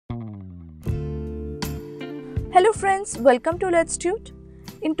Hello friends, welcome to Letstute.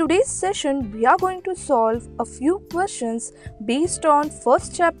 In today's session, we are going to solve a few questions based on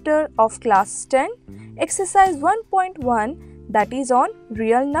first chapter of class 10, exercise 1.1, that is on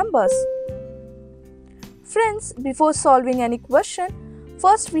real numbers. Friends, before solving any question,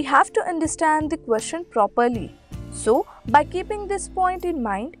 first we have to understand the question properly. So, by keeping this point in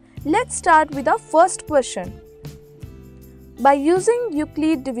mind, let's start with our first question. By using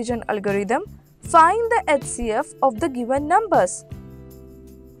Euclid Division Algorithm, find the HCF of the given numbers.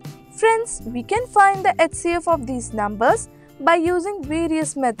 Friends, we can find the HCF of these numbers by using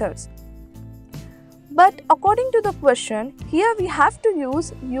various methods. But according to the question, here we have to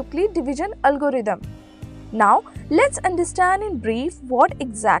use Euclid Division Algorithm. Now, let's understand in brief what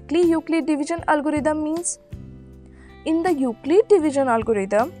exactly Euclid Division Algorithm means. In the Euclid Division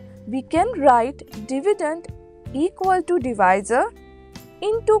Algorithm, we can write dividend equal to divisor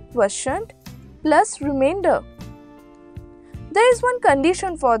into quotient plus remainder. There is one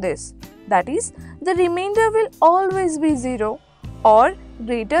condition for this, that is, the remainder will always be 0 or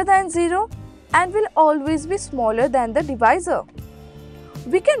greater than 0 and will always be smaller than the divisor.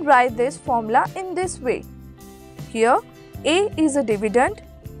 We can write this formula in this way. Here, A is a dividend,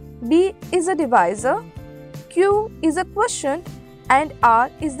 B is a divisor, Q is a quotient and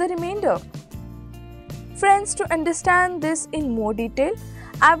R is the remainder. Friends, to understand this in more detail,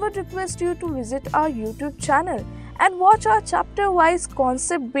 I would request you to visit our YouTube channel and watch our chapter-wise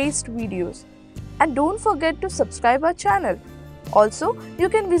concept-based videos. And don't forget to subscribe our channel. Also, you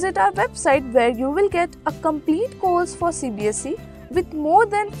can visit our website where you will get a complete course for CBSE with more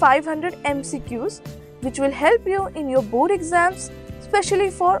than 500 MCQs which will help you in your board exams,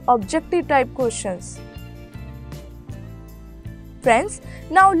 especially for objective type questions. Friends,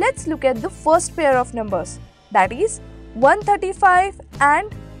 now let's look at the first pair of numbers, that is 135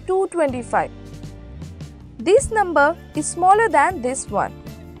 and 225. This number is smaller than this one.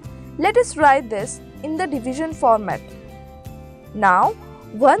 Let us write this in the division format. Now,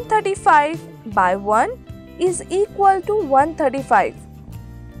 135 by 1 is equal to 135.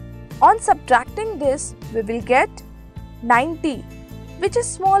 On subtracting this, we will get 90, which is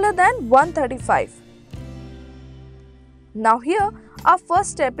smaller than 135. Now here, our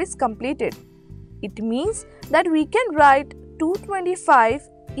first step is completed. It means that we can write 225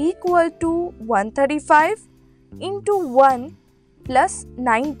 equal to 135 into 1 plus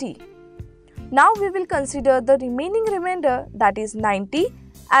 90. Now we will consider the remaining remainder, that is 90,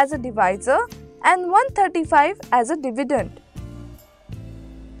 as a divisor and 135 as a dividend.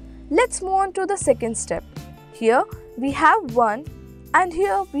 Let's move on to the second step. Here we have 1 and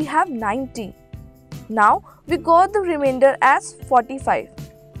here we have 90. Now we got the remainder as 45.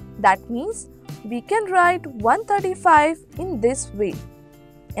 That means we can write 135 in this way.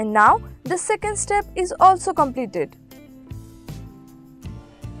 And now the second step is also completed.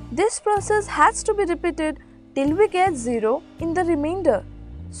 This process has to be repeated till we get 0 in the remainder.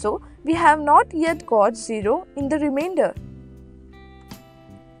 So we have not yet got 0 in the remainder.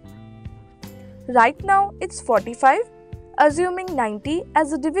 Right now it's 45. Assuming 90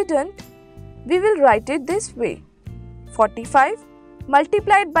 as a dividend, we will write it this way. 45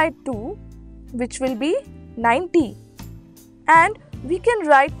 multiplied by 2, which will be 90. And we can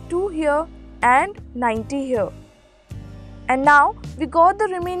write 2 here and 90 here. And now we got the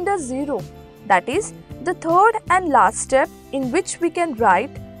remainder 0. That is the third and last step in which we can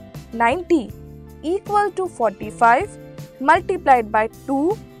write 90 equal to 45 multiplied by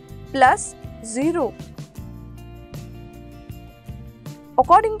 2 plus 0.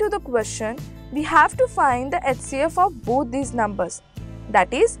 According to the question, we have to find the HCF of both these numbers,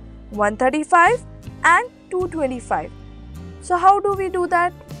 that is 135 and 225. So how do we do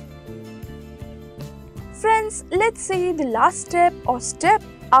that? Friends, let's say the last step or step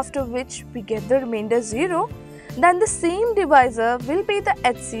after which we get the remainder 0, then the same divisor will be the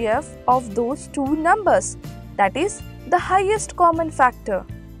HCF of those two numbers, that is the highest common factor.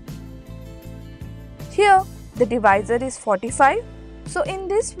 Here the divisor is 45. So in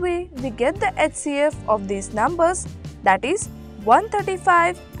this way, we get the HCF of these numbers, that is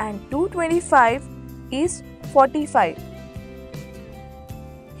 135 and 225 is 45.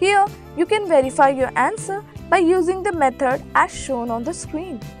 Here, you can verify your answer by using the method as shown on the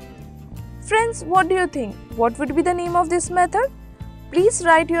screen. Friends, what do you think? What would be the name of this method? Please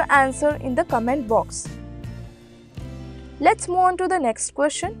write your answer in the comment box. Let's move on to the next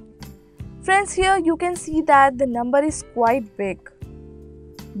question. Friends, here you can see that the number is quite big.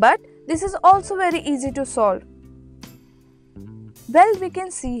 But this is also very easy to solve. Well, we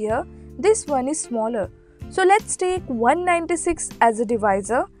can see here this one is smaller. So let's take 196 as a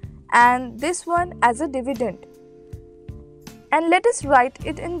divisor and this one as a dividend. and let us write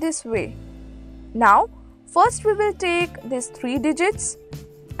it in this way. Now, first we will take these 3 digits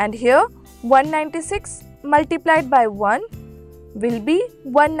and here 196 multiplied by 1 will be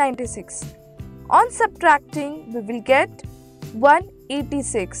 196. On subtracting, we will get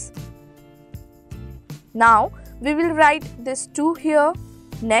 186. Now, we will write this 2 here.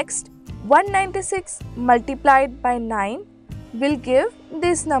 Next, 196 multiplied by 9 will give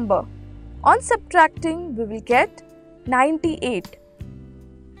this number. On subtracting, we will get 98.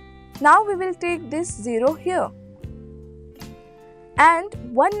 Now, we will take this 0 here. And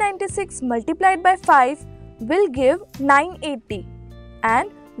 196 multiplied by 5 will give 980.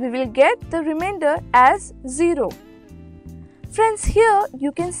 And we will get the remainder as 0. Friends, here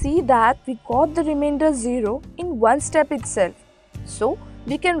you can see that we got the remainder 0 in one step itself. So,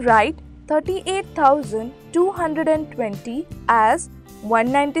 we can write 38,220 as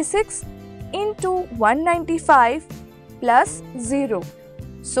 196 into 195 plus 0.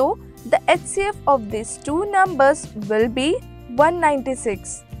 So, the HCF of these two numbers will be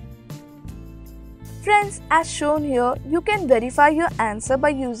 196. Friends, as shown here, you can verify your answer by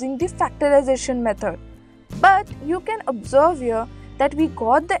using the factorization method. But you can observe here that we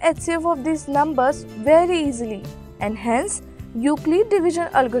got the HCF of these numbers very easily, and hence Euclid Division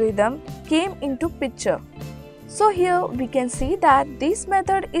Algorithm came into picture. So here we can see that this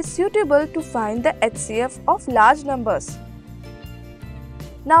method is suitable to find the HCF of large numbers.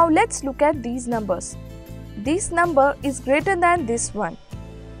 Now let's look at these numbers. This number is greater than this one.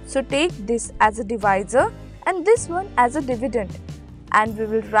 So take this as a divisor and this one as a dividend, and we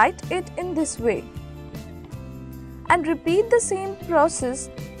will write it in this way. And repeat the same process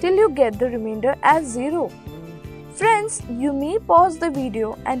till you get the remainder as 0. Friends, you may pause the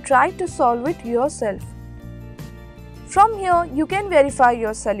video and try to solve it yourself. From here, you can verify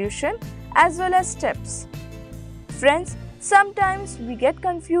your solution as well as steps. Friends, sometimes we get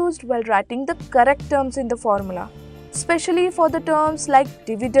confused while writing the correct terms in the formula, especially for the terms like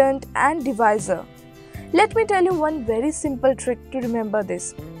dividend and divisor. Let me tell you one very simple trick to remember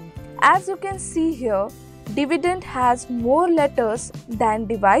this. As you can see here, dividend has more letters than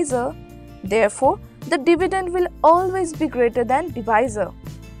divisor. Therefore, the dividend will always be greater than divisor.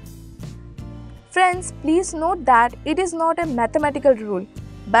 Friends, please note that it is not a mathematical rule,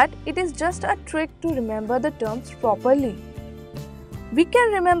 but it is just a trick to remember the terms properly. We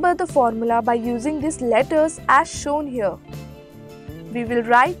can remember the formula by using these letters as shown here. We will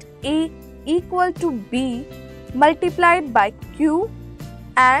write A equal to B multiplied by Q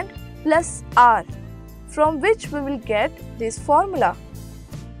and plus R, from which we will get this formula.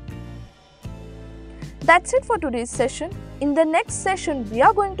 That's it for today's session. In the next session, we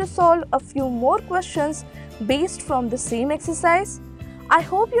are going to solve a few more questions based from the same exercise. I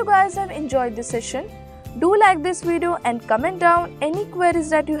hope you guys have enjoyed this session. Do like this video and comment down any queries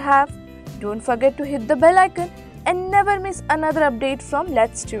that you have. Don't forget to hit the bell icon and never miss another update from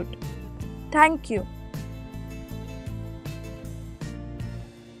Letstute. Thank you.